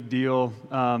deal.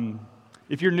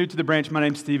 If you're new to the branch, my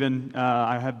name's Stephen.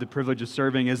 I have the privilege of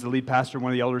serving as the lead pastor,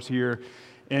 one of the elders here.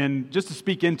 And just to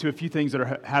speak into a few things that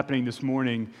are happening this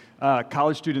morning,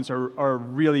 college students are a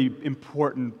really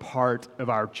important part of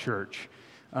our church.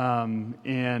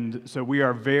 And so we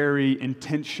are very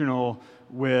intentional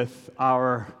with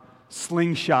our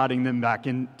slingshotting them back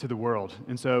into the world.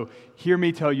 And so hear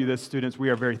me tell you this, students, we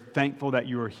are very thankful that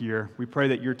you are here. We pray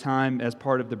that your time as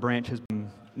part of the branch has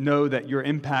been, know that your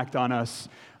impact on us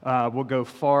will go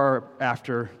far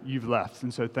after you've left.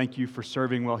 And so thank you for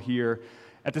serving while here.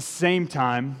 At the same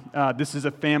time, this is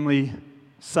a family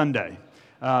Sunday.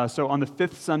 So on the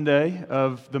fifth Sunday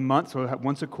of the month, so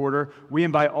once a quarter, we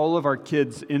invite all of our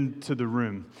kids into the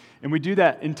room. And we do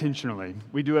that intentionally.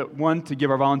 We do it, one, to give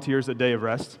our volunteers a day of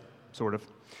rest, sort of.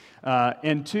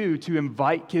 And two, to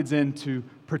invite kids in to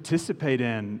participate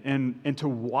in and to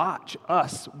watch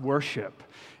us worship.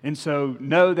 And so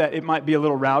know that it might be a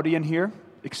little rowdy in here.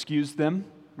 Excuse them,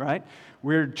 right?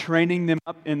 We're training them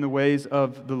up in the ways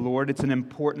of the Lord. It's an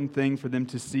important thing for them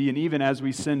to see. And even as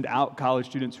we send out college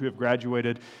students who have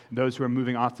graduated, those who are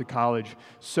moving off to college,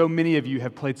 so many of you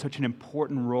have played such an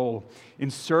important role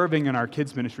in serving in our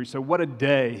kids' ministry. So what a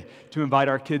day to invite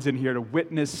our kids in here to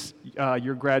witness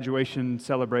your graduation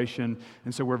celebration.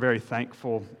 And so we're very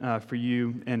thankful for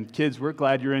you. And kids, we're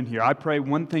glad you're in here. I pray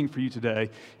one thing for you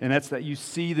today, and that's that you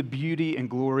see the beauty and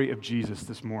glory of Jesus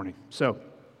this morning. So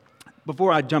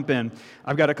before I jump in,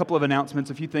 I've got a couple of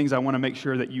announcements, a few things I want to make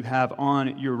sure that you have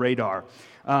on your radar.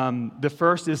 The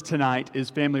first is tonight is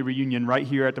family reunion right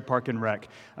here at the Park and Rec.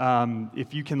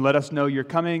 If you can let us know you're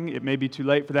coming, it may be too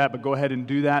late for that, but go ahead and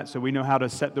do that so we know how to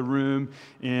set the room,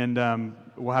 and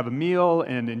we'll have a meal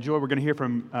and enjoy. We're going to hear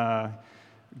from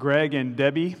Greg and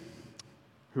Debbie,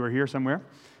 who are here somewhere.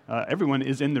 Everyone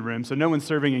is in the room, so no one's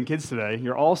serving in kids today.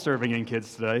 You're all serving in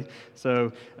kids today.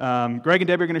 So Greg and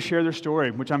Debbie are going to share their story,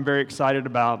 which I'm very excited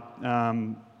about.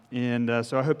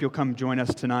 So I hope you'll come join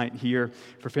us tonight here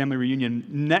for family reunion.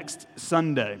 Next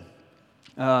Sunday,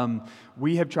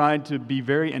 we have tried to be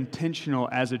very intentional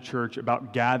as a church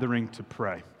about gathering to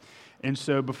pray. And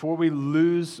so before we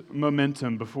lose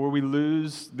momentum, before we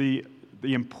lose the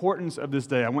importance of this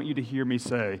day, I want you to hear me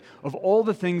say, of all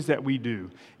the things that we do,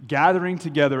 gathering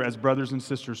together as brothers and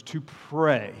sisters to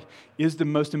pray is the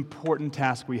most important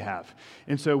task we have.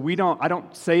 And so I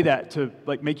don't say that to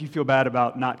make you feel bad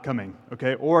about not coming,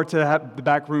 okay? Or to have the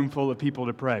back room full of people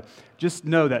to pray. Just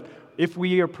know that if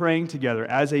we are praying together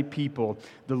as a people,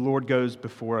 the Lord goes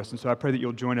before us. And so I pray that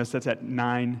you'll join us. That's at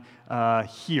 9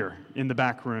 here in the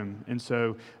back room. And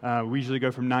so we usually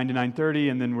go from 9 to 9:30,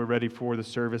 and then we're ready for the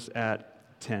service at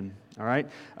 10, all right?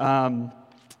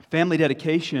 Family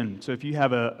dedication. So if you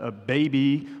have a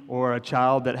baby or a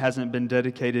child that hasn't been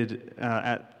dedicated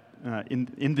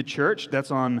in the church,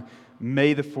 that's on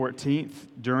May the 14th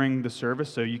during the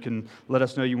service, so you can let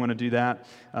us know you want to do that.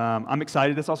 I'm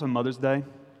excited. It's also Mother's Day,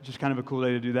 just kind of a cool day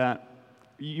to do that.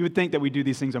 You would think that we do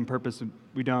these things on purpose, and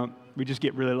we don't. We just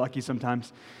get really lucky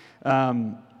sometimes.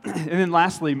 And then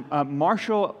lastly,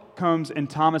 Marshall Combs and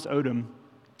Thomas Odom,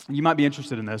 you might be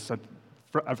interested in this.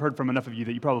 I've heard from enough of you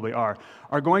that you probably are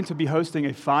going to be hosting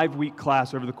a 5-week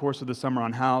class over the course of the summer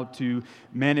on how to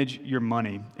manage your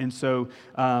money. And so,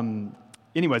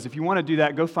 anyways, if you want to do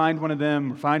that, go find one of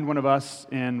them, or find one of us,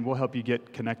 and we'll help you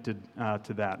get connected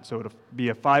to that. So it'll be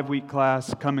a 5-week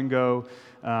class, come and go.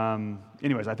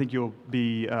 Anyways, I think you'll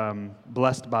be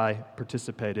blessed by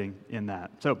participating in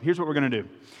that. So here's what we're going to do.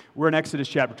 We're in Exodus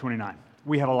chapter 29.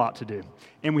 We have a lot to do,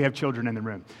 and we have children in the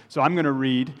room. So I'm going to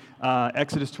read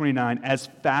Exodus 29 as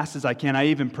fast as I can. I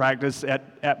even practice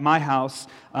at my house.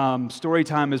 Story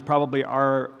time is probably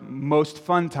our most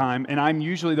fun time, and I'm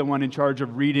usually the one in charge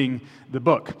of reading the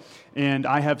book. And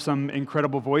I have some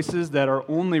incredible voices that are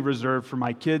only reserved for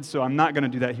my kids, so I'm not going to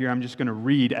do that here. I'm just going to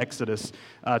read Exodus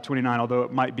 29, although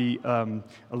it might be a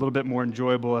little bit more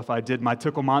enjoyable if I did my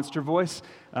Tickle Monster voice,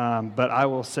 but I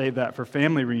will save that for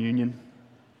family reunion.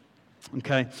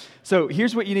 Okay, so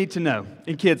here's what you need to know.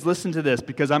 And kids, listen to this,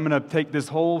 because I'm going to take this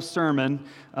whole sermon,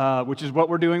 which is what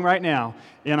we're doing right now,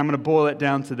 and I'm going to boil it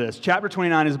down to this. Chapter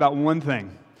 29 is about one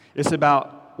thing. It's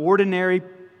about ordinary,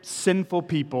 sinful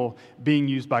people being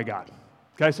used by God.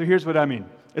 Okay, so here's what I mean.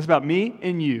 It's about me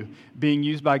and you being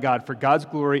used by God for God's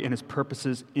glory and His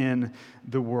purposes in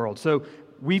the world. So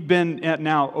we've been at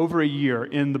now over a year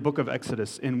in the book of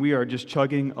Exodus, and we are just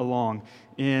chugging along.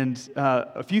 And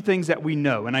a few things that we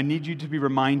know, and I need you to be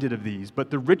reminded of these.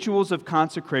 But the rituals of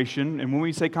consecration, and when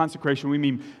we say consecration, we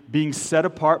mean being set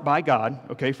apart by God,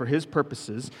 okay, for His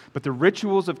purposes. But the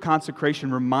rituals of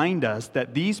consecration remind us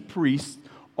that these priests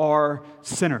are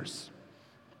sinners.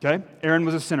 Okay? Aaron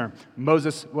was a sinner.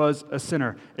 Moses was a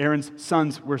sinner. Aaron's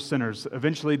sons were sinners.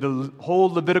 Eventually, the whole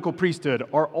Levitical priesthood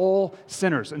are all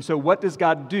sinners. And so what does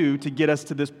God do to get us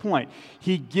to this point?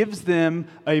 He gives them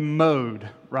a mode,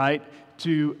 right,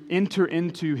 to enter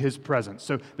into his presence.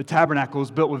 So the tabernacle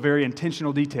is built with very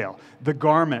intentional detail. The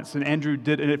garments, and Andrew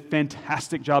did a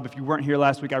fantastic job. If you weren't here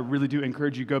last week, I really do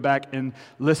encourage you to go back and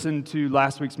listen to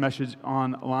last week's message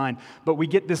online. But we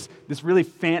get this really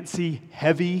fancy,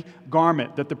 heavy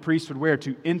garment that the priest would wear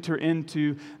to enter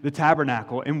into the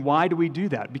tabernacle. And why do we do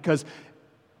that? Because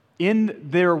in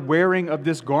their wearing of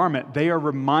this garment, they are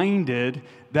reminded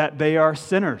that they are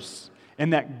sinners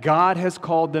and that God has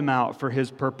called them out for his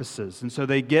purposes. And so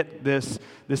they get this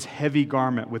heavy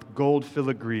garment with gold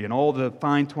filigree and all the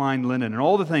fine twined linen and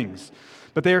all the things.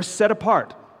 But they are set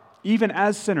apart, even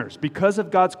as sinners, because of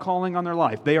God's calling on their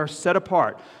life. They are set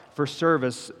apart for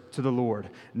service to the Lord.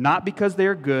 Not because they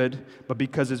are good, but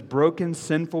because as broken,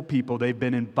 sinful people, they've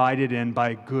been invited in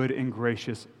by a good and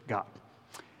gracious God.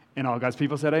 And all God's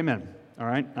people said amen. All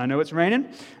right, I know it's raining,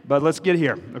 but let's get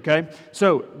here, okay?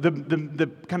 So the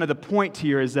kind of the point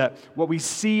here is that what we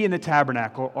see in the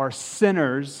tabernacle are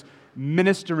sinners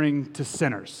ministering to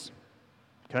sinners,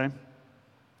 okay?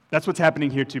 That's what's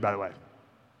happening here too, by the way,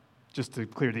 just to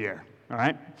clear the air, all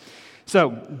right? So,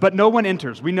 but no one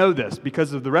enters. We know this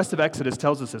because of the rest of Exodus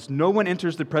tells us this. No one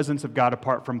enters the presence of God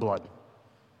apart from blood.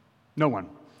 No one.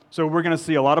 So we're going to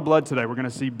see a lot of blood today. We're going to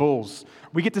see bulls.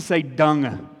 We get to say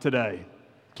dung today.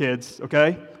 Kids,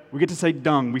 okay? We get to say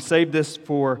dung. We saved this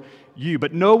for you.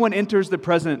 But no one enters the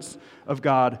presence of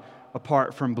God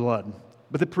apart from blood.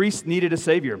 But the priests needed a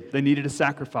Savior. They needed a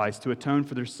sacrifice to atone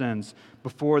for their sins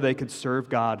before they could serve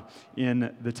God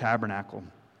in the tabernacle.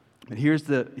 And here's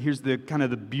the kind of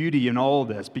the beauty in all of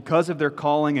this. Because of their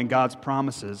calling and God's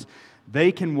promises,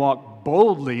 they can walk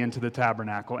boldly into the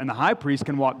tabernacle, and the high priest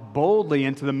can walk boldly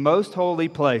into the most holy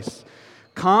place,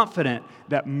 confident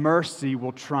that mercy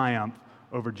will triumph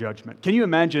over judgment. Can you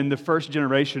imagine the first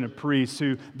generation of priests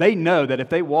who they know that if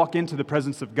they walk into the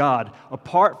presence of God,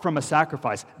 apart from a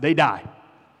sacrifice, they die?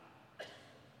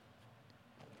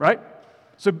 Right?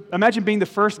 So imagine being the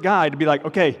first guy to be like,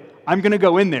 okay, I'm going to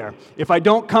go in there. If I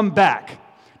don't come back,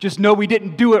 just know we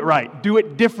didn't do it right. Do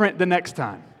it different the next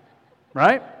time.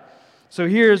 Right? So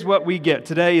here's what we get.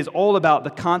 Today is all about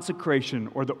the consecration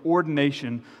or the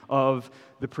ordination of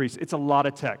the priest. It's a lot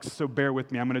of text, so bear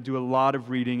with me. I'm going to do a lot of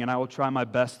reading, and I will try my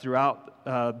best throughout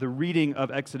the reading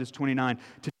of Exodus 29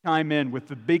 to chime in with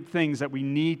the big things that we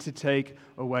need to take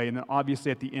away. And then obviously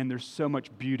at the end, there's so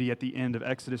much beauty at the end of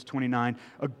Exodus 29,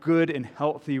 a good and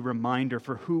healthy reminder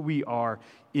for who we are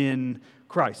in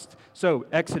Christ. So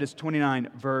Exodus 29,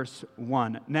 verse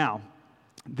 1. Now,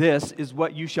 this is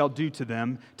what you shall do to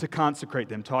them to consecrate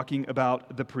them, talking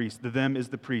about the priest. The them is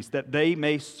the priest, that they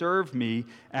may serve me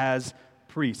as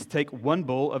priests. Take 1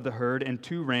 bull of the herd and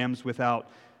 2 rams without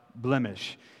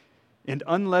blemish, and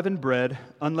unleavened bread,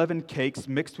 unleavened cakes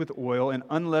mixed with oil, and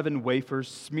unleavened wafers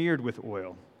smeared with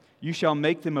oil. You shall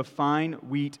make them of fine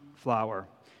wheat flour.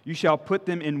 You shall put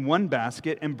them in 1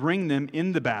 basket and bring them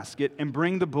in the basket and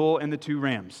bring the bull and the 2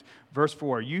 rams. Verse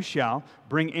 4, you shall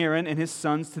bring Aaron and his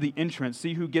sons to the entrance.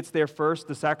 See who gets there first.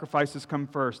 The sacrifices come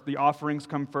first. The offerings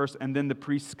come first, and then the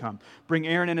priests come. Bring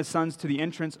Aaron and his sons to the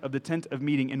entrance of the tent of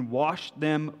meeting and wash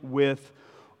them with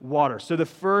water. So the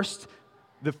first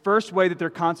way that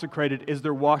they're consecrated is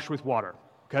they're washed with water.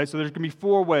 Okay, so there's going to be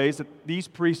 4 ways that these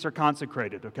priests are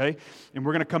consecrated, okay? And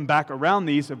we're going to come back around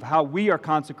these of how we are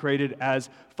consecrated as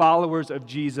followers of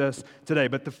Jesus today.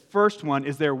 But the first one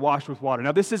is they're washed with water.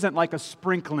 Now, this isn't like a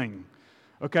sprinkling,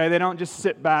 okay? They don't just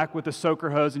sit back with a soaker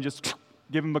hose and just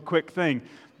give them a quick thing.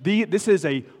 This is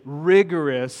a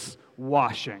rigorous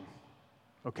washing,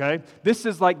 okay? This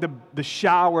is like the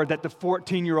shower that the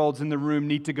 14-year-olds in the room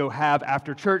need to go have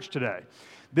after church today.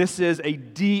 This is a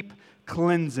deep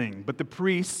cleansing, but the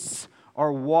priests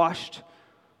are washed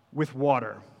with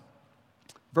water.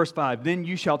 Verse 5, then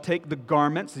you shall take the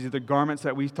garments, these are the garments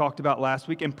that we talked about last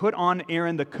week, and put on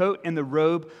Aaron the coat and the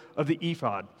robe of the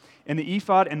ephod, and the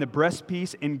ephod and the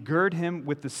breastpiece, and gird him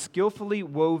with the skillfully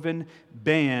woven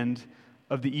band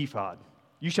of the ephod.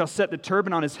 You shall set the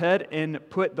turban on his head and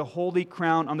put the holy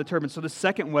crown on the turban. So the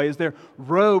second way is they're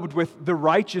robed with the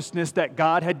righteousness that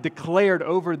God had declared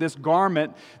over this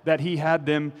garment that he had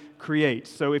them create.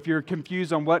 So if you're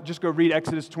confused on what, just go read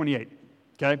Exodus 28.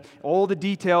 Okay? All the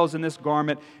details in this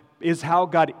garment is how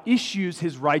God issues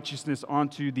his righteousness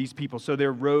onto these people. So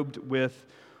they're robed with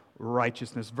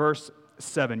righteousness. Verse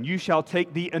 7, you shall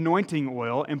take the anointing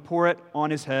oil and pour it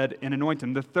on his head and anoint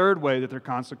him. The third way that they're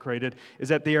consecrated is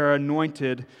that they are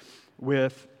anointed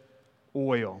with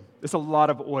oil. It's a lot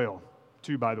of oil,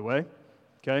 too, by the way.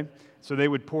 okay? So they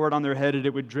would pour it on their head, and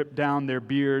it would drip down their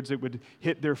beards. It would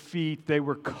hit their feet. They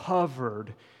were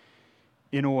covered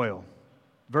in oil.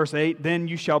 Verse 8, then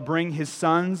you shall bring his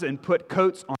sons and put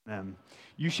coats on them.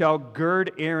 You shall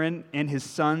gird Aaron and his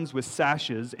sons with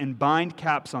sashes and bind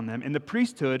caps on them, and the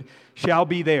priesthood shall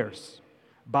be theirs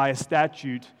by a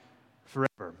statute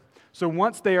forever. So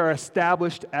once they are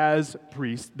established as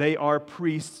priests, they are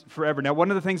priests forever. Now,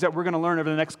 one of the things that we're going to learn over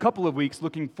the next couple of weeks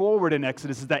looking forward in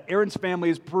Exodus is that Aaron's family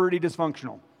is pretty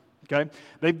dysfunctional, okay?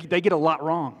 They get a lot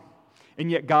wrong,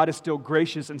 and yet God is still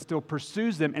gracious and still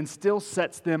pursues them and still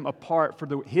sets them apart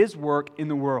for his work in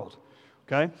the world,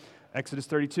 okay? Exodus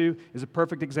 32 is a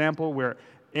perfect example where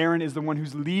Aaron is the one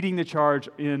who's leading the charge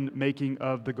in making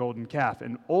of the golden calf.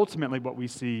 And ultimately what we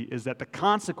see is that the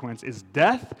consequence is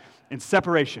death and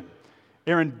separation.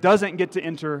 Aaron doesn't get to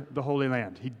enter the Holy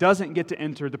Land. He doesn't get to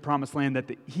enter the promised land that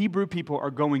the Hebrew people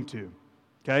are going to.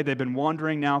 Okay? They've been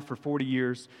wandering now for 40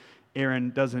 years.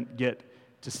 Aaron doesn't get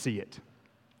to see it.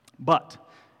 But,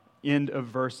 end of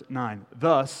verse 9,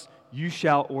 thus you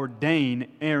shall ordain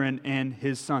Aaron and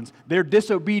his sons. Their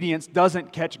disobedience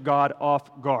doesn't catch God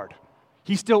off guard.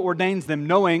 He still ordains them,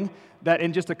 knowing that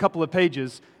in just a couple of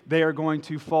pages, they are going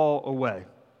to fall away.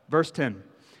 Verse 10,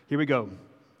 here we go.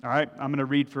 All right, I'm going to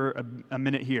read for a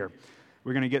minute here.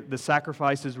 We're going to get the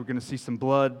sacrifices. We're going to see some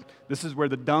blood. This is where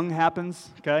the dung happens,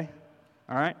 okay?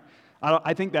 All right?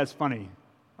 I think that's funny,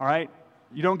 all right?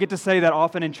 You don't get to say that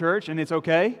often in church, and it's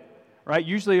okay, right?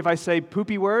 Usually if I say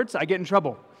poopy words, I get in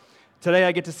trouble. Today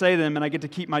I get to say them, and I get to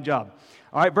keep my job.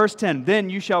 All right, verse 10, then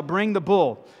you shall bring the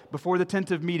bull before the tent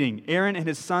of meeting. Aaron and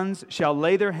his sons shall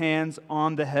lay their hands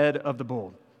on the head of the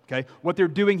bull. Okay? What they're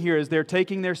doing here is they're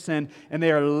taking their sin and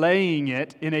they are laying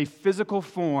it in a physical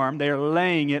form. They are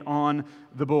laying it on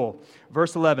the bull.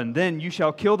 Verse 11, then you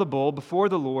shall kill the bull before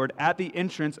the Lord at the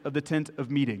entrance of the tent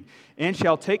of meeting, and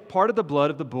shall take part of the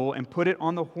blood of the bull and put it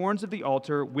on the horns of the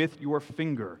altar with your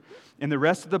finger. And the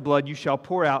rest of the blood you shall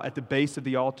pour out at the base of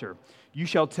the altar. You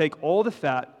shall take all the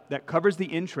fat that covers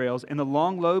the entrails and the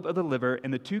long lobe of the liver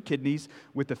and the 2 kidneys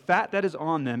with the fat that is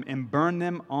on them and burn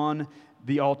them on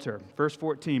the altar. Verse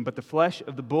 14, but the flesh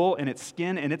of the bull and its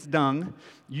skin and its dung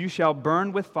you shall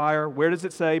burn with fire. Where does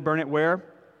it say burn it where?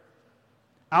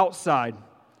 Outside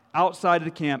of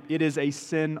the camp. It is a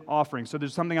sin offering. So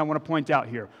there's something I want to point out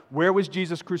here. Where was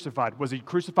Jesus crucified? Was he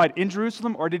crucified in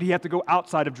Jerusalem, or did he have to go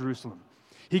outside of Jerusalem?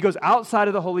 He goes outside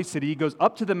of the holy city. He goes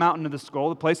up to the mountain of the skull,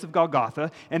 the place of Golgotha,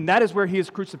 and that is where he is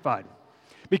crucified.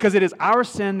 Because it is our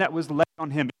sin that was laid on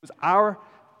him. It was our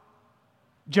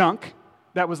junk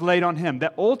that was laid on him.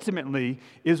 That ultimately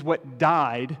is what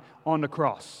died on the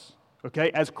cross.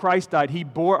 Okay? As Christ died, he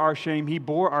bore our shame, he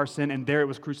bore our sin, and there it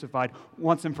was crucified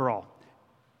once and for all.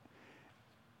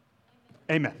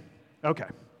 Amen. Okay.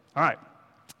 All right.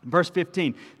 Verse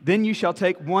 15, then you shall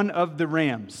take one of the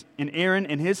rams, and Aaron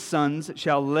and his sons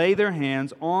shall lay their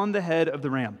hands on the head of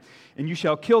the ram. And you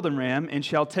shall kill the ram, and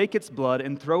shall take its blood,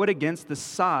 and throw it against the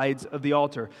sides of the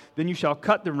altar. Then you shall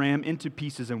cut the ram into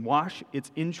pieces, and wash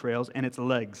its entrails and its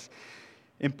legs,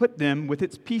 and put them with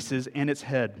its pieces and its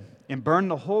head, and burn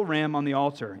the whole ram on the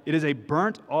altar. It is a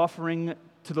burnt offering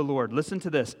to the Lord. Listen to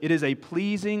this. It is a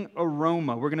pleasing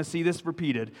aroma. We're going to see this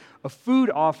repeated. A food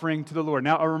offering to the Lord.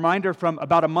 Now, a reminder from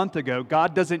about a month ago,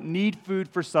 God doesn't need food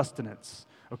for sustenance,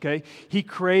 okay? He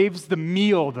craves the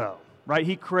meal, though, right?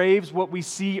 He craves what we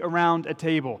see around a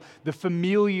table. The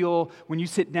familial, when you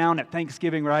sit down at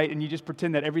Thanksgiving, right, and you just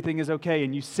pretend that everything is okay,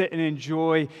 and you sit and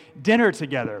enjoy dinner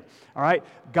together, all right?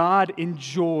 God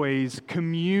enjoys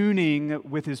communing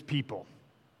with his people.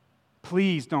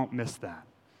 Please don't miss that.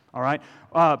 All right?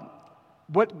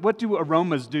 What do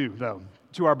aromas do, though,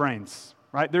 to our brains?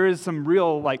 Right? There is some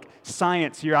real,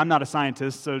 science here. I'm not a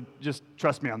scientist, so just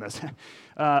trust me on this.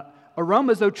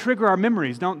 Aromas, though, trigger our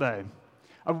memories, don't they?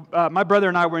 My brother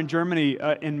and I were in Germany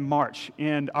in March,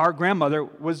 and our grandmother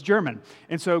was German.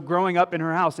 And so growing up in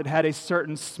her house, it had a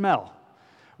certain smell.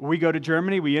 We go to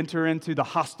Germany, we enter into the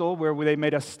hostel where they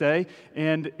made us stay,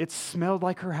 and it smelled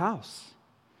like her house.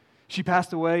 She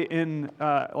passed away in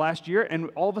last year, and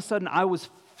all of a sudden I was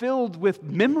filled with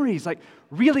memories, like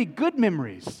really good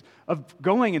memories of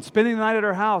going and spending the night at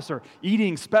her house, or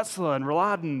eating spätzle and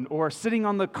rouladen, or sitting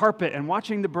on the carpet and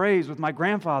watching the Braves with my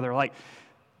grandfather. Like,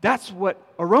 that's what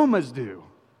aromas do,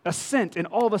 a scent, and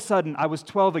all of a sudden I was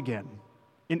 12 again,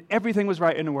 and everything was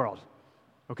right in the world,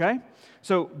 okay?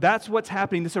 So that's what's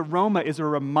happening. This aroma is a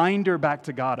reminder back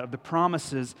to God of the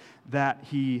promises that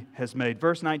he has made.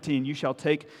 Verse 19, you shall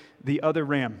take the other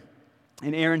ram,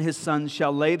 and Aaron his sons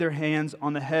shall lay their hands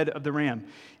on the head of the ram.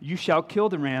 You shall kill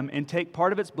the ram and take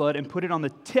part of its blood and put it on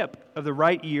the tip of the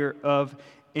right ear of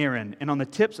Aaron, and on the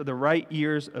tips of the right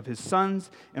ears of his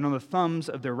sons, and on the thumbs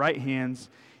of their right hands,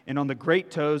 and on the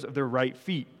great toes of their right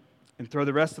feet, and throw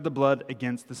the rest of the blood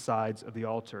against the sides of the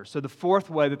altar. So the fourth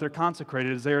way that they're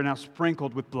consecrated is they are now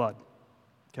sprinkled with blood.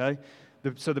 Okay?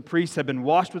 So the priests have been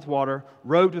washed with water,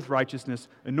 robed with righteousness,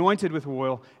 anointed with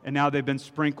oil, and now they've been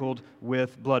sprinkled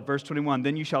with blood. Verse 21,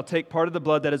 then you shall take part of the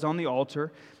blood that is on the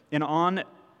altar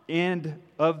and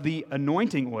of the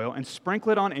anointing oil, and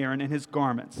sprinkle it on Aaron and his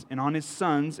garments, and on his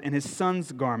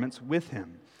sons' garments with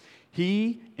him.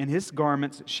 He and his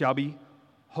garments shall be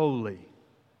holy.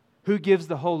 Who gives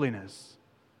the holiness?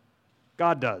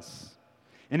 God does.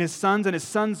 And his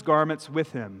sons' garments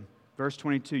with him. Verse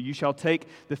 22, you shall take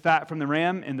the fat from the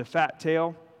ram and the fat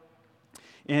tail,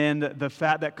 and the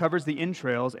fat that covers the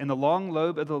entrails, and the long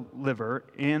lobe of the liver,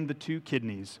 and the 2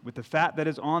 kidneys, with the fat that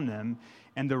is on them,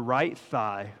 and the right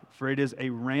thigh, for it is a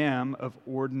ram of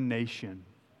ordination.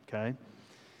 Okay?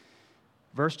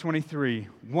 Verse 23,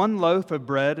 1 loaf of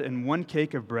bread and 1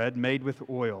 cake of bread made with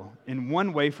oil, and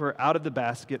 1 wafer out of the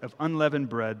basket of unleavened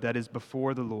bread that is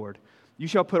before the Lord. You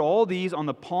shall put all these on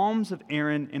the palms of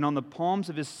Aaron and on the palms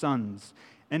of his sons,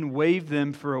 and wave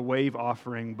them for a wave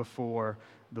offering before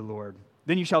the Lord.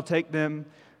 Then you shall take them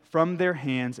from their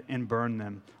hands and burn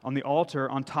them on the altar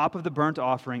on top of the burnt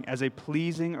offering as a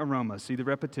pleasing aroma. See the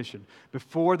repetition.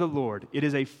 Before the Lord. It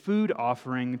is a food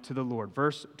offering to the Lord.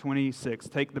 Verse 26,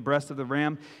 take the breast of the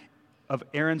ram of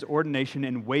Aaron's ordination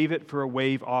and wave it for a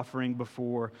wave offering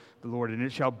before the Lord, and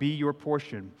it shall be your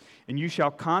portion. And you shall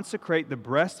consecrate the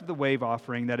breast of the wave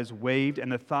offering that is waved,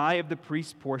 and the thigh of the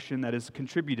priest's portion that is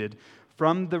contributed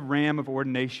from the ram of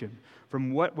ordination,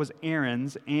 from what was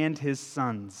Aaron's and his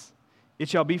sons. It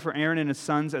shall be for Aaron and his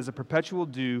sons as a perpetual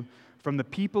due from the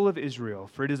people of Israel,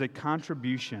 for it is a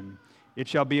contribution. It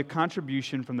shall be a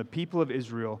contribution from the people of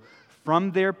Israel,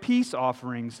 from their peace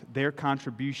offerings, their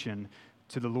contribution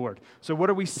to the Lord. So what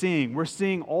are we seeing? We're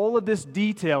seeing all of this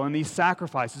detail in these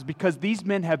sacrifices because these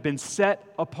men have been set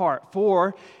apart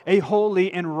for a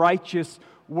holy and righteous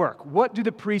work. What do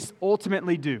the priests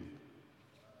ultimately do?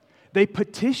 They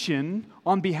petition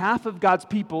on behalf of God's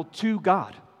people to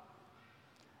God.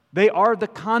 They are the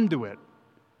conduit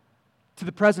to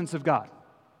the presence of God.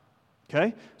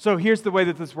 Okay? So here's the way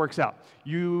that this works out.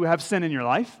 You have sin in your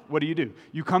life. What do?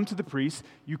 You come to the priest,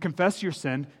 you confess your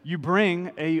sin, you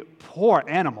bring a poor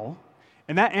animal,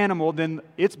 and that animal, then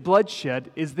its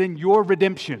bloodshed is then your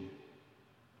redemption.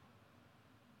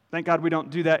 Thank God we don't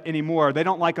do that anymore. They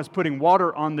don't like us putting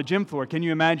water on the gym floor. Can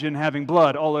you imagine having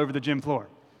blood all over the gym floor?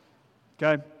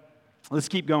 Okay? Let's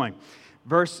keep going.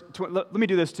 Let me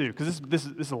do this too, because this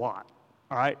is a lot.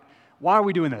 All right? Why are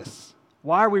we doing this?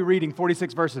 Why are we reading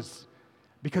 46 verses?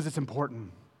 Because it's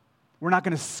important. We're not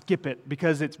going to skip it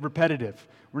because it's repetitive.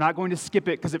 We're not going to skip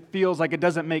it because it feels like it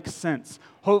doesn't make sense.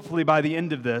 Hopefully by the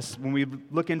end of this, when we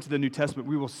look into the New Testament,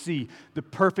 we will see the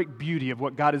perfect beauty of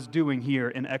what God is doing here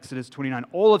in Exodus 29.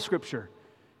 All of Scripture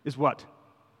is what?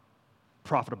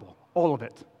 Profitable. All of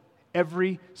it.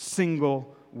 Every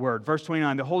single word. Verse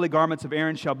 29, the holy garments of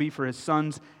Aaron shall be for his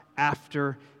sons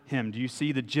after him. Do you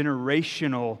see the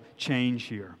generational change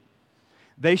here?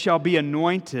 They shall be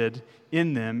anointed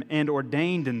in them and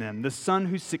ordained in them. The son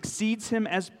who succeeds him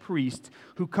as priest,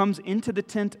 who comes into the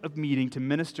tent of meeting to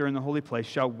minister in the holy place,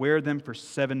 shall wear them for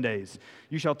 7 days.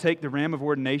 You shall take the ram of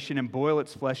ordination and boil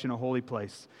its flesh in a holy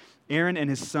place. Aaron and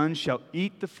his sons shall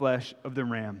eat the flesh of the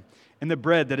ram and the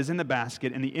bread that is in the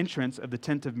basket and the entrance of the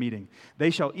tent of meeting. They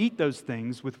shall eat those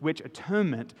things with which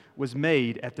atonement was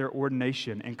made at their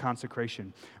ordination and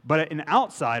consecration. But an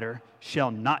outsider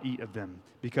shall not eat of them,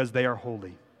 because they are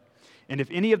holy. And if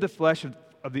any of the flesh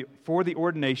for the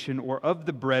ordination or of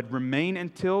the bread remain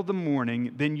until the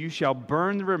morning, then you shall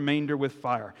burn the remainder with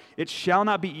fire. It shall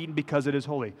not be eaten because it is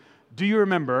holy. Do you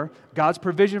remember God's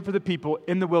provision for the people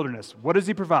in the wilderness? What does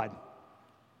He provide?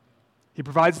 He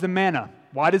provides the manna.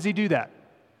 Why does He do that?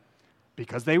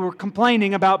 Because they were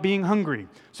complaining about being hungry.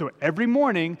 So every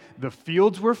morning, the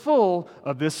fields were full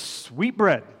of this sweet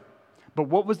bread. But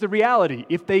what was the reality?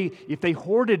 If they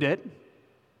hoarded it,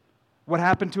 what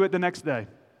happened to it the next day?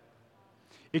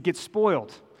 It gets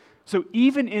spoiled. So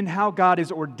even in how God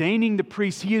is ordaining the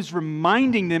priests, He is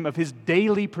reminding them of His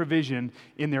daily provision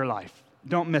in their life.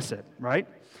 Don't miss it, right?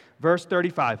 Verse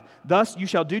 35, thus you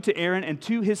shall do to Aaron and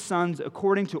to his sons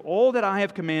according to all that I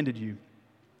have commanded you.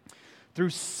 Through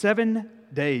 7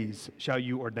 days shall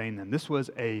you ordain them. This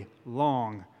was a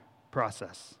long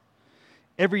process.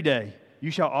 Every day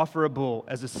you shall offer a bull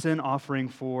as a sin offering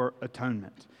for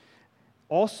atonement.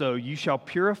 Also you shall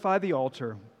purify the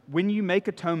altar when you make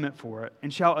atonement for it,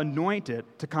 and shall anoint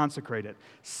it to consecrate it.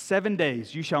 7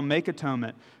 days you shall make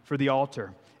atonement for the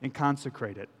altar and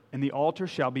consecrate it. and the altar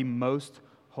shall be most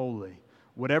holy.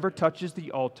 Whatever touches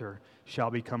the altar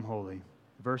shall become holy.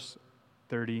 Verse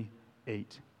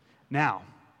 38. Now,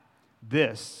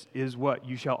 this is what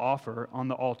you shall offer on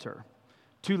the altar: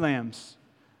 2 lambs,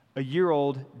 a year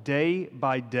old, day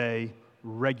by day,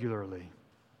 regularly.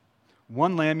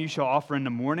 1 lamb you shall offer in the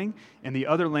morning, and the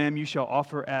other lamb you shall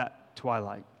offer at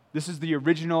twilight. This is the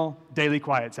original daily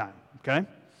quiet time, okay?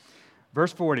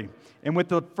 Verse 40, and with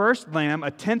the first lamb,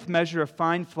 a 10th measure of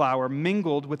fine flour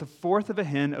mingled with 1/4 of a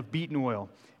hin of beaten oil,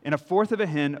 and 1/4 of a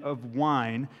hin of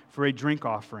wine for a drink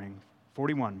offering.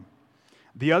 41,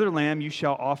 the other lamb you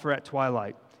shall offer at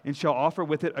twilight, and shall offer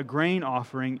with it a grain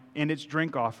offering and its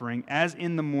drink offering, as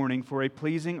in the morning, for a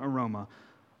pleasing aroma,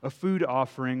 a food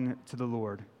offering to the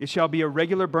Lord. It shall be a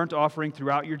regular burnt offering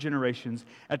throughout your generations,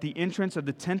 at the entrance of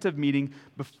the tent of meeting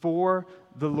before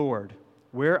the Lord,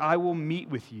 where I will meet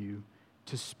with you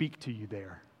to speak to you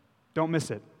there. Don't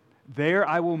miss it. There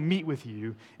I will meet with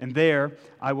you, and there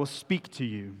I will speak to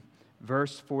you.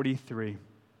 Verse 43.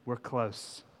 We're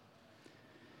close.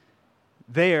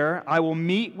 There I will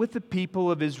meet with the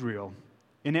people of Israel,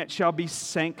 and it shall be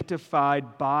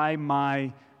sanctified by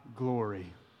my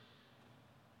glory.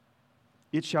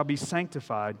 It shall be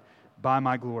sanctified by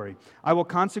my glory. I will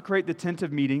consecrate the tent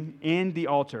of meeting and the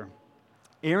altar.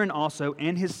 Aaron also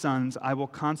and his sons I will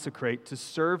consecrate to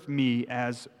serve me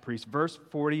as priests. Verse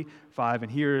 45,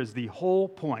 and here is the whole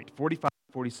point, 45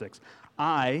 and 46.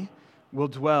 I will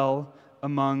dwell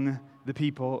among the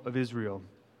people of Israel,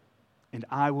 and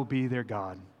I will be their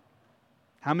God.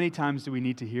 How many times do we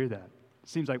need to hear that? It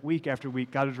seems like week after week,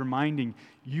 God is reminding,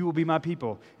 you will be my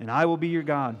people, and I will be your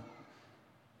God.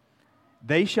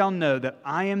 They shall know that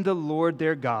I am the Lord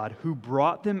their God, who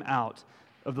brought them out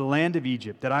of the land of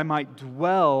Egypt, that I might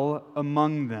dwell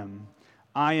among them.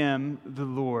 I am the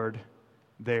Lord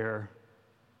their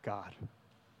God.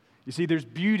 You see, there's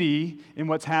beauty in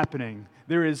what's happening.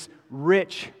 There is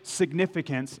rich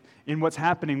significance in what's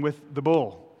happening with the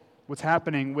bull, what's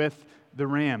happening with the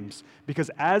rams.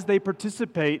 Because as they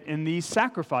participate in these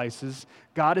sacrifices,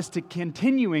 God is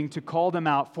continuing to call them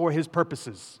out for His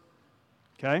purposes.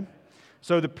 Okay?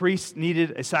 So the priests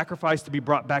needed a sacrifice to be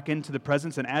brought back into the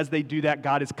presence, and as they do that,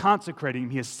 God is consecrating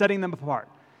them. He is setting them apart.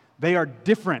 They are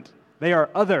different. They are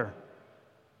other.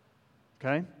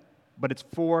 Okay? But it's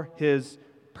for His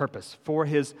purpose, for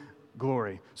His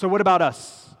glory. So what about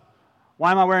us?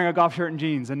 Why am I wearing a golf shirt and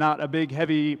jeans and not a big,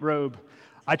 heavy robe?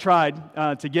 I tried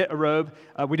to get a robe.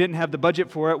 We didn't have the budget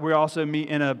for it. We also meet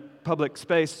in a public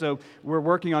space, so we're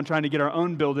working on trying to get our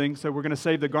own building, so we're going to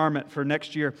save the garment for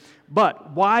next year.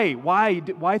 But why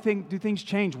do things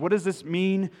change? What does this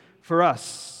mean for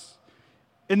us?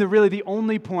 And really the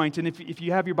only point, and if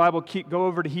you have your Bible, go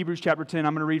over to Hebrews chapter 10.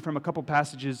 I'm going to read from a couple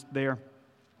passages there.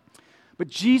 But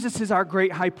Jesus is our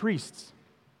great high priest.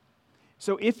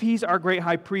 So if He's our great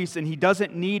high priest, and He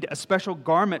doesn't need a special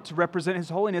garment to represent His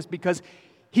holiness because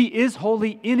He is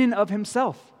holy in and of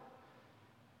Himself.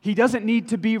 He doesn't need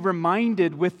to be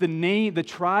reminded with the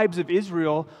tribes of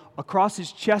Israel across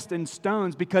His chest in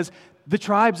stones, because the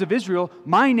tribes of Israel,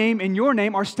 my name and your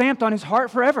name, are stamped on His heart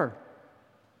forever.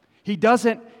 He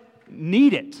doesn't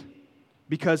need it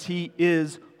because He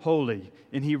is holy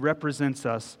and He represents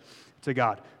us to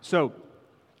God. So,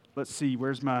 let's see,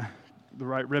 where's the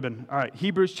right ribbon? All right,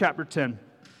 Hebrews chapter 10,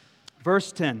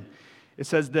 verse 10. It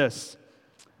says this: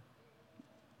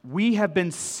 we have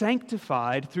been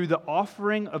sanctified through the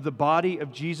offering of the body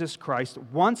of Jesus Christ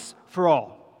once for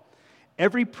all.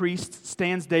 Every priest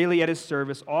stands daily at his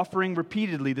service, offering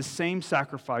repeatedly the same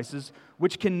sacrifices,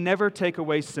 which can never take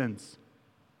away sins.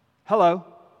 Hello.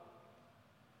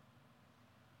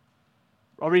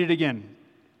 I'll read it again.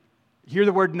 Hear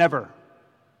the word never.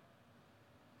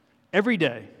 Every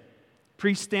day,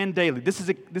 priests stand daily. This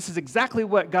is exactly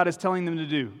what God is telling them to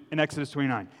do in Exodus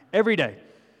 29. Every day.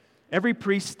 Every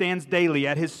priest stands daily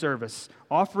at his service,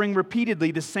 offering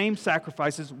repeatedly the same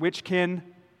sacrifices, which can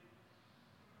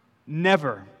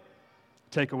never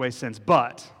take away sins.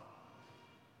 But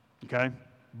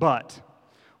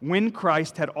when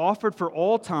Christ had offered for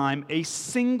all time a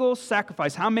single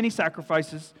sacrifice, how many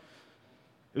sacrifices?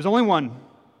 There was only one.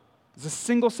 It was a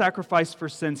single sacrifice for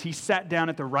sins. He sat down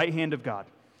at the right hand of God,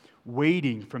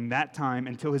 waiting from that time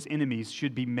until His enemies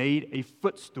should be made a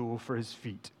footstool for His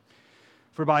feet.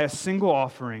 For by a single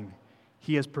offering,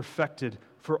 He has perfected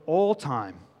for all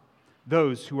time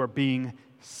those who are being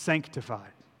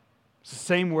sanctified. It's the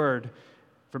same word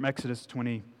from Exodus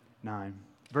 29.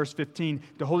 Verse 15,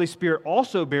 the Holy Spirit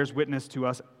also bears witness to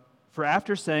us, For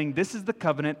after saying, this is the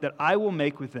covenant that I will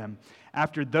make with them.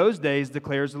 After those days,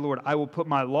 declares the Lord, I will put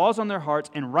my laws on their hearts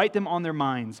and write them on their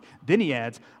minds. Then he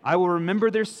adds, I will remember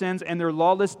their sins and their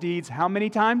lawless deeds. How many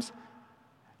times?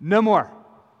 No more.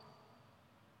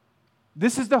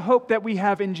 This is the hope that we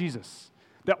have in Jesus.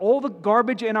 That all the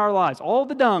garbage in our lives, all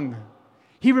the dung,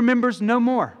 he remembers no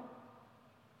more.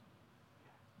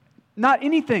 Not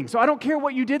anything. So I don't care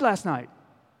what you did last night.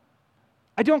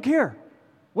 I don't care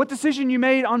what decision you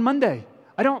made on Monday.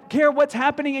 I don't care what's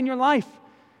happening in your life.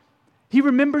 He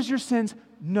remembers your sins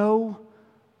no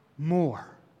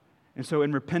more. And so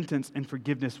in repentance and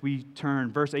forgiveness we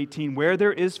turn. Verse 18, where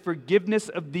there is forgiveness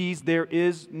of these, there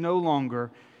is no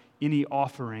longer any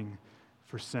offering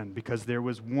for sin, because there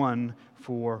was one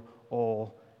for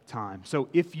all time. So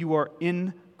if you are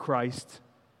in Christ,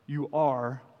 you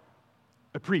are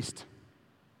a priest.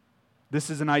 This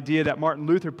is an idea that Martin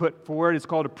Luther put forward. It's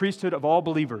called a priesthood of all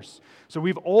believers. So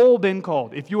we've all been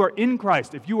called. If you are in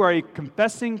Christ, if you are a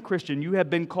confessing Christian, you have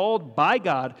been called by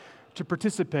God to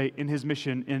participate in his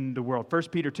mission in the world. 1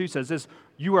 Peter 2 says this,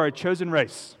 you are a chosen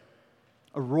race,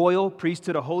 a royal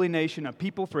priesthood, a holy nation, a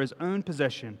people for his own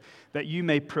possession, that you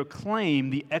may proclaim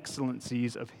the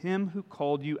excellencies of him who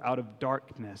called you out of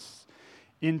darkness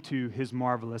into his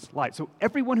marvelous light. So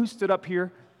everyone who stood up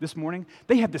here this morning,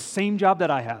 they have the same job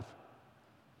that I have,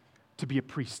 to be a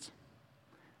priest.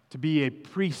 To be a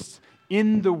priest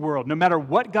in the world. No matter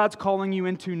what God's calling you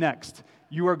into next,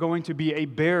 you are going to be a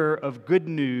bearer of good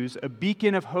news, a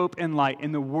beacon of hope and light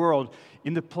in the world,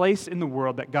 in the place in the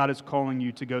world that God is calling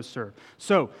you to go serve.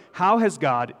 So, how has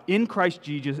God, in Christ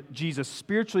Jesus,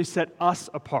 spiritually set us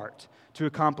apart to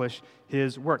accomplish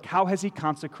his work? How has he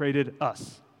consecrated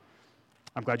us?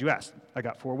 I'm glad you asked. I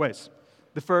got 4 ways.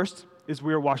 The first is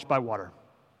we are washed by water.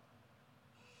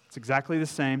 It's exactly the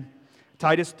same.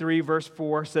 Titus 3, verse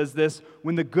 4 says this,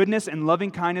 when the goodness and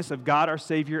loving kindness of God our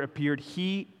Savior appeared,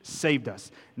 he saved us,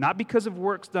 not because of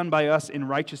works done by us in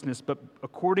righteousness, but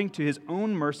according to his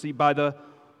own mercy by the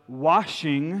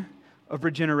washing of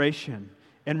regeneration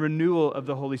and renewal of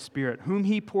the Holy Spirit, whom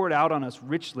he poured out on us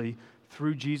richly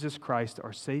through Jesus Christ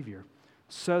our Savior,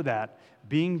 so that,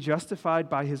 being justified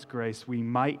by his grace, we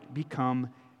might become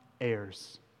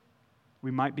heirs. We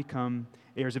might become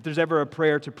heirs. If there's ever a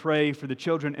prayer to pray for the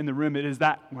children in the room, it is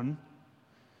that one,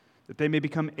 that they may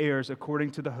become heirs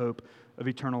according to the hope of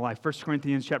eternal life. 1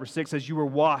 Corinthians chapter 6 says, you were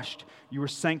washed, you were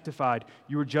sanctified,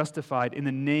 you were justified in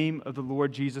the name of the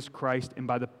Lord Jesus Christ and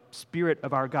by the Spirit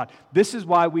of our God. This is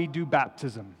why we do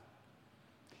baptism.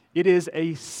 It is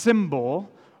a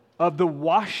symbol of the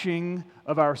washing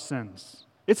of our sins.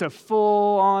 It's a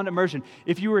full-on immersion.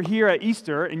 If you were here at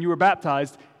Easter and you were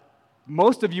baptized,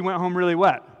 most of you went home really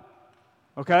wet,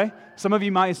 okay? Some of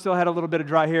you might have still had a little bit of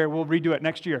dry hair. We'll redo it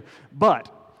next year.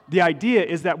 But the idea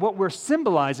is that what we're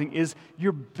symbolizing is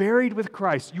you're buried with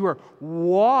Christ. You are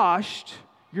washed.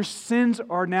 Your sins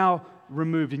are now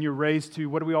removed, and you're raised to,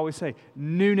 what do we always say?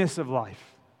 Newness of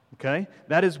life, okay?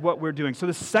 That is what we're doing. So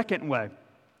the second way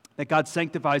that God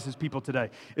sanctifies his people today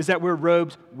is that we're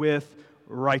robed with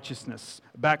righteousness.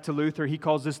 Back to Luther, he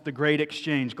calls this the great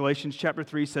exchange. Galatians chapter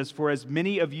 3 says, for as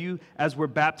many of you as were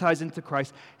baptized into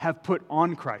Christ have put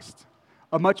on Christ,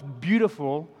 a much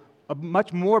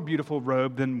more beautiful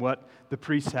robe than what the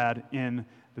priests had in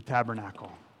the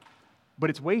tabernacle. But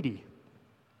it's weighty.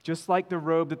 Just like the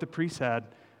robe that the priests had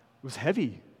was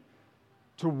heavy.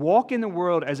 To walk in the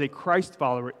world as a Christ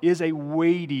follower is a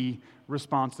weighty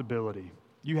responsibility.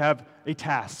 You have a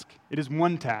task. It is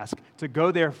one task, to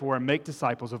go therefore and make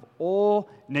disciples of all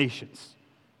nations.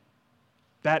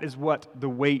 That is what the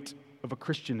weight of a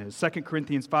Christian is. 2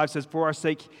 Corinthians 5 says, for our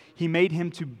sake he made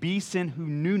him to be sin who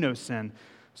knew no sin,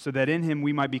 so that in him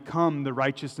we might become the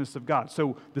righteousness of God.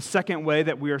 So the second way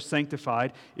that we are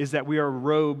sanctified is that we are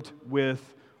robed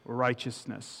with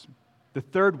righteousness. The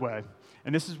third way,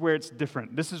 and this is where it's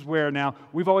different. This is where now,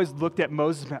 we've always looked at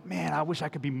Moses, man, I wish I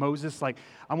could be Moses. Like,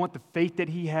 I want the faith that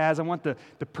he has. I want the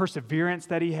perseverance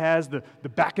that he has, the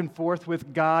back and forth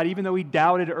with God, even though he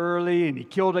doubted early and he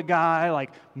killed a guy.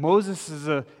 Like, Moses is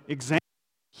an example,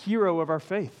 hero of our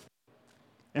faith.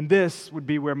 And this would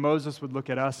be where Moses would look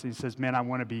at us and he says, man, I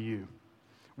want to be you.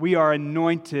 We are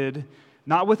anointed,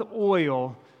 not with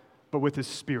oil, but with his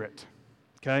Spirit.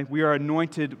 Okay? We are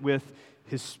anointed with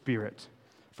his Spirit.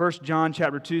 1 John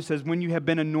chapter 2 says, when you have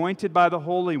been anointed by the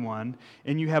Holy One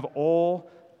and you have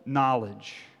all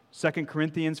knowledge. 2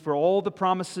 Corinthians, for all the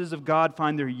promises of God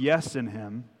find their yes in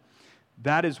him.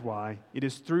 That is why it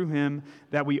is through him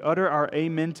that we utter our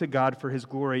amen to God for his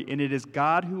glory. And it is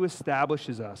God who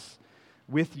establishes us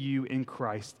with you in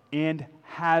Christ and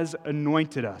has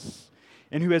anointed us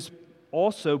and who has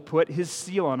also put his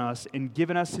seal on us and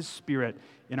given us his Spirit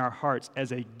in our hearts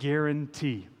as a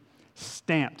guarantee.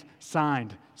 Stamped,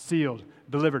 signed, sealed,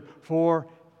 delivered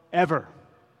forever.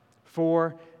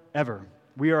 Forever.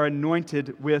 We are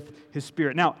anointed with his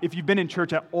Spirit. Now, if you've been in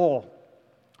church at all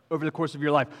over the course of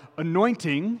your life,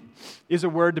 anointing is a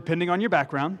word, depending on your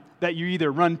background, that you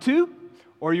either run to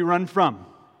or you run from.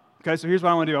 Okay, so here's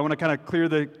what I want to do. I want to kind of clear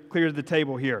the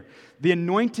table here. The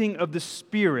anointing of the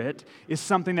Spirit is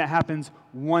something that happens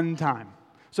one time.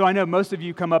 So I know most of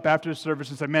you come up after the service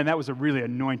and say, man, that was a really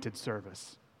anointed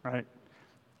service, right?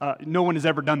 No one has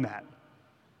ever done that.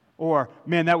 Or,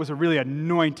 man, that was a really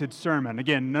anointed sermon.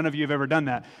 Again, none of you have ever done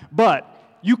that. But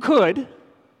you could,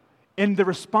 and the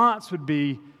response would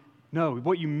be, no,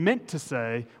 what you meant to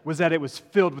say was that it was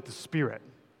filled with the Spirit.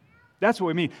 That's what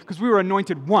we mean, because we were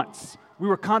anointed once. We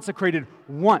were consecrated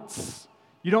once.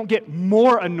 You don't get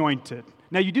more anointed.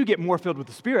 Now, you do get more filled with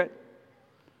the Spirit,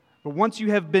 but once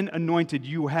you have been anointed,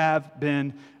 you have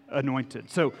been anointed.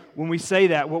 So when we say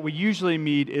that, what we usually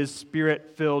mean is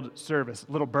Spirit-filled service.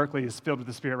 Little Berkeley is filled with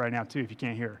the Spirit right now, too, if you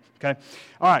can't hear, okay?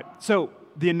 All right, so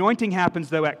the anointing happens,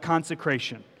 though, at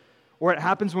consecration, or it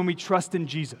happens when we trust in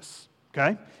Jesus,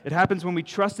 okay? It happens when we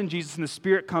trust in Jesus and the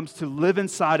Spirit comes to live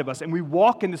inside of us, and we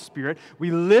walk in the Spirit, we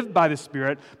live by the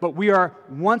Spirit, but we are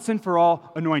once and for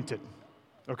all anointed,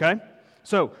 okay?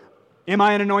 So, am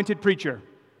I an anointed preacher?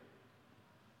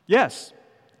 Yes.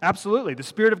 Absolutely. The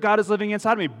Spirit of God is living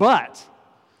inside of me, but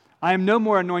I am no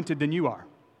more anointed than you are.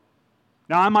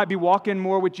 Now, I might be walking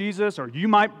more with Jesus, or you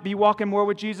might be walking more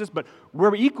with Jesus, but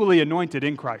we're equally anointed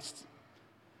in Christ.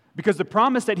 Because the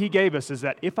promise that he gave us is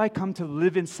that if I come to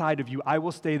live inside of you, I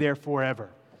will stay there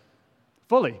forever.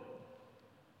 Fully.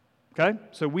 Okay?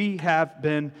 So we have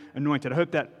been anointed. I hope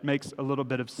that makes a little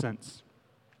bit of sense.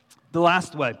 The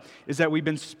last way is that we've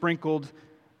been sprinkled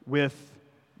with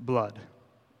blood.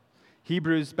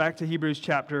 Back to Hebrews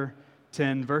chapter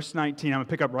 10, verse 19. I'm going to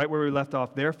pick up right where we left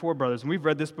off. Therefore, brothers, and we've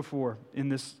read this before in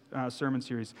this sermon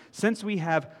series, since we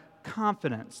have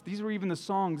confidence, these were even the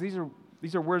songs, these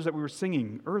are words that we were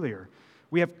singing earlier.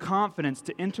 We have confidence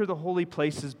to enter the holy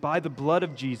places by the blood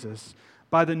of Jesus,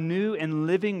 by the new and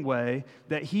living way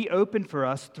that he opened for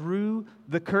us through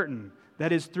the curtain,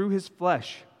 that is, through his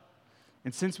flesh.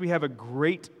 And since we have a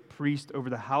great priest over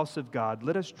the house of God,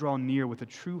 let us draw near with a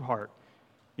true heart,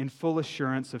 in full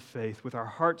assurance of faith, with our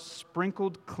hearts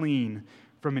sprinkled clean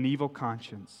from an evil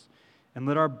conscience, and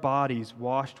let our bodies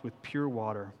washed with pure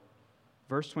water.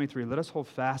 Verse 23, let us hold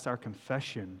fast our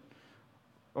confession,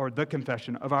 or the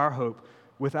confession of our hope,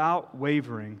 without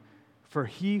wavering, for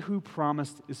he who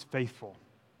promised is faithful.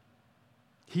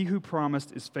 He who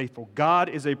promised is faithful. God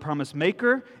is a promise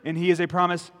maker, and he is a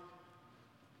promise.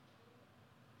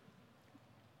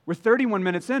 We're 31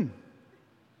 minutes in.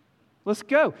 Let's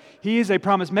go. He is a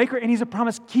promise maker and he's a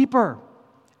promise keeper.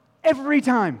 Every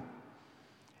time.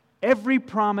 Every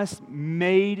promise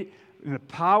made in the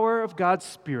power of God's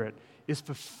Spirit is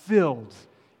fulfilled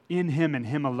in him and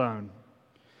him alone.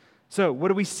 So, what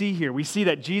do we see here? We see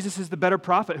that Jesus is the better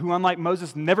prophet who, unlike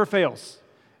Moses, never fails.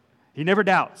 He never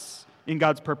doubts in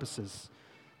God's purposes.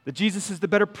 That Jesus is the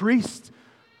better priest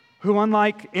who,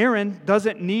 unlike Aaron,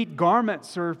 doesn't need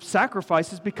garments or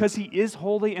sacrifices because he is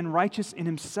holy and righteous in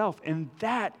himself. And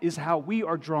that is how we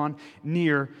are drawn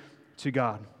near to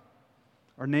God.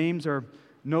 Our names are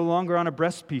no longer on a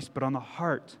breastpiece, but on the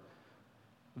heart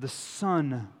of the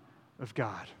Son of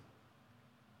God,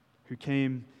 who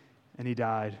came and he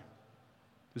died,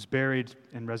 was buried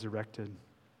and resurrected.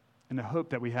 And the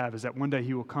hope that we have is that one day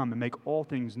he will come and make all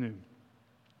things new.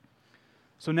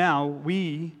 So now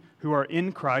we who are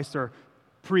in Christ are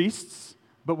priests,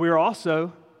 but we are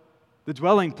also the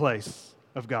dwelling place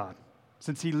of God,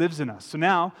 since he lives in us. So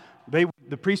now,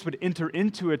 the priest would enter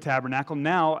into a tabernacle.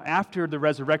 Now, after the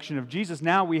resurrection of Jesus,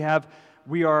 now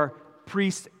we are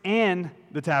priests and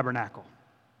the tabernacle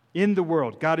in the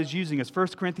world. God is using us. 1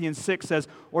 Corinthians 6 says,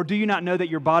 or do you not know that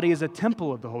your body is a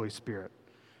temple of the Holy Spirit?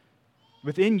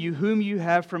 Within you, whom you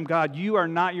have from God, you are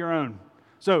not your own.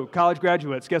 So, college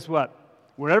graduates, guess what?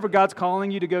 Whatever God's calling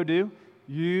you to go do,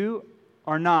 you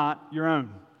are not your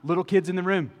own. Little kids in the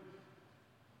room,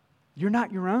 you're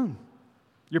not your own.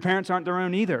 Your parents aren't their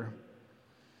own either.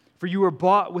 For you were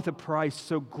bought with a price,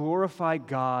 so glorify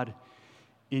God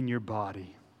in your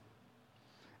body.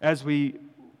 As we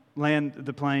land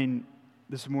the plane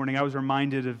this morning, I was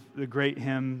reminded of the great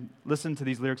hymn. Listen to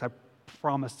these lyrics. I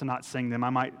promise to not sing them.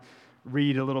 I might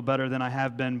read a little better than I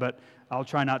have been, but I'll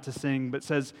try not to sing. But it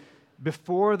says,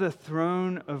 before the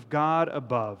throne of God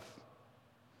above,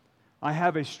 I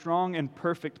have a strong and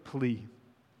perfect plea.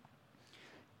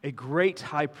 A great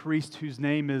high priest whose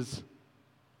name is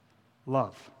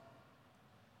love.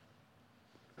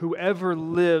 whoever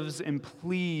lives and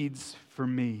pleads for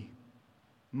me.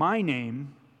 My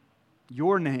name,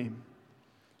 your name,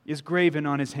 is graven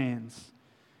on his hands,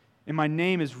 and my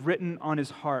name is written on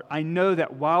his heart. I know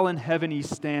that while in heaven he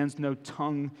stands, no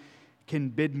tongue can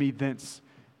bid me thence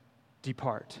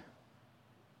depart.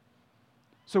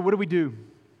 So what do?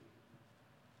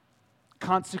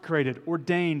 Consecrated,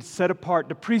 ordained, set apart,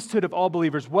 the priesthood of all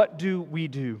believers. What do?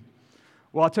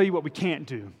 Well, I'll tell you what we can't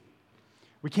do.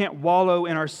 We can't wallow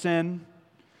in our sin.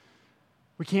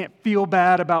 We can't feel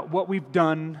bad about what we've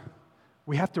done.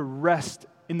 We have to rest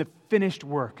in the finished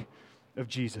work of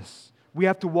Jesus. We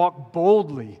have to walk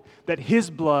boldly that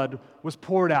his blood was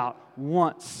poured out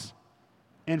once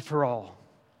and for all.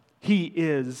 He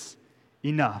is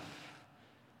enough.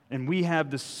 And we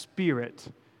have the Spirit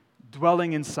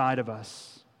dwelling inside of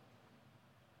us.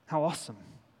 How awesome.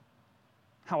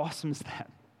 How awesome is that?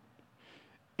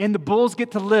 And the bulls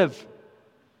get to live.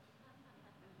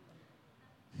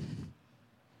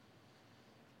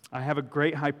 I have a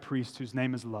great high priest whose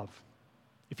name is love.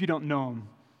 If you don't know him,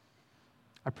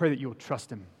 I pray that you will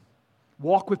trust him.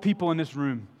 Walk with people in this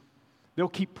room. They'll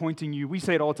keep pointing you. We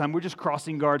say it all the time. We're just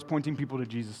crossing guards, pointing people to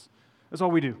Jesus. That's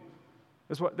all we do.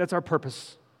 That's our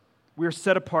purpose. We are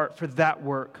set apart for that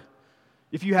work.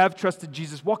 If you have trusted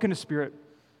Jesus, walk in the Spirit.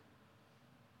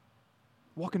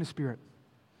 Walk in the Spirit.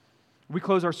 We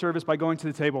close our service by going to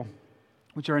the table,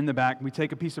 which are in the back. We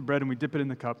take a piece of bread and we dip it in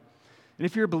the cup. And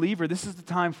if you're a believer, this is the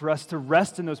time for us to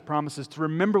rest in those promises, to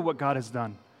remember what God has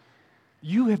done.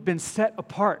 You have been set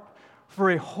apart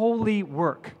for a holy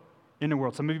work in the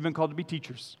world. Some of you have been called to be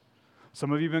teachers.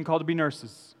 Some of you have been called to be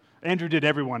nurses. Andrew did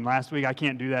everyone last week. I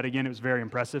can't do that again. It was very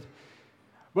impressive.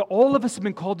 But all of us have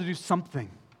been called to do something.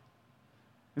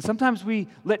 And sometimes we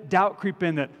let doubt creep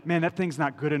in that, man, that thing's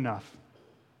not good enough.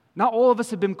 Not all of us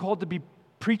have been called to be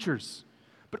preachers,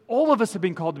 but all of us have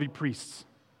been called to be priests.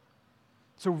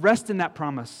 So rest in that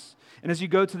promise. And as you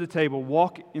go to the table,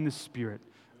 walk in the Spirit.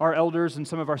 Our elders and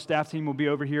some of our staff team will be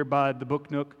over here by the book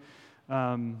nook.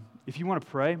 If you want to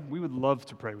pray, we would love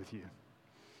to pray with you.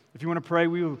 If you want to pray,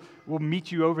 we'll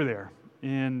meet you over there,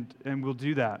 and we'll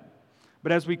do that.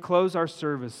 But as we close our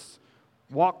service,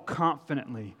 walk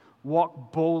confidently,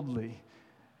 walk boldly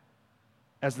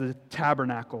as the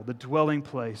tabernacle, the dwelling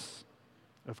place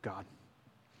of God.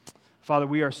 Father,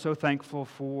 we are so thankful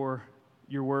for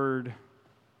your word.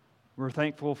 We're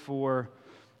thankful for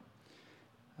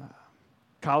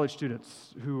college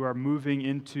students who are moving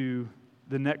into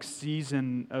the next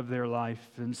season of their life.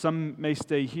 And some may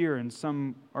stay here and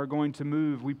some are going to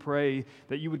move. We pray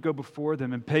that you would go before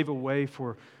them and pave a way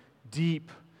for deep,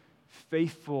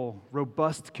 faithful,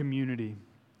 robust community.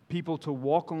 People to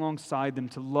walk alongside them,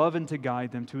 to love and to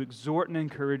guide them, to exhort and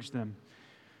encourage them,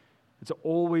 and to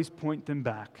always point them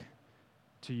back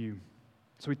to you.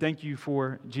 So we thank you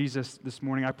for Jesus this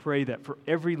morning. I pray that for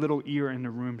every little ear in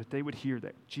the room, that they would hear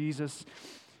that Jesus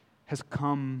has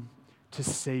come to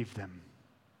save them.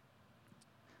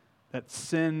 That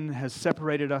sin has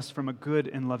separated us from a good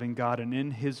and loving God, and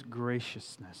in his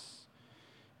graciousness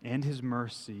and his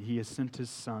mercy, he has sent his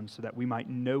Son so that we might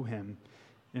know him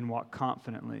and walk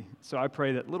confidently. So I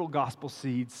pray that little gospel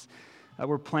seeds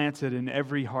were planted in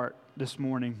every heart this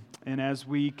morning. And as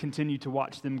we continue to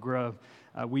watch them grow,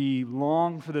 we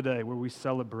long for the day where we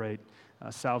celebrate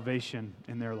salvation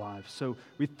in their lives. So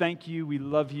we thank you, we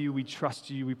love you, we trust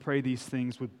you. We pray these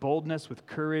things with boldness, with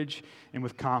courage, and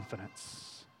with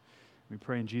confidence. We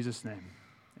pray in Jesus' name.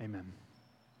 Amen.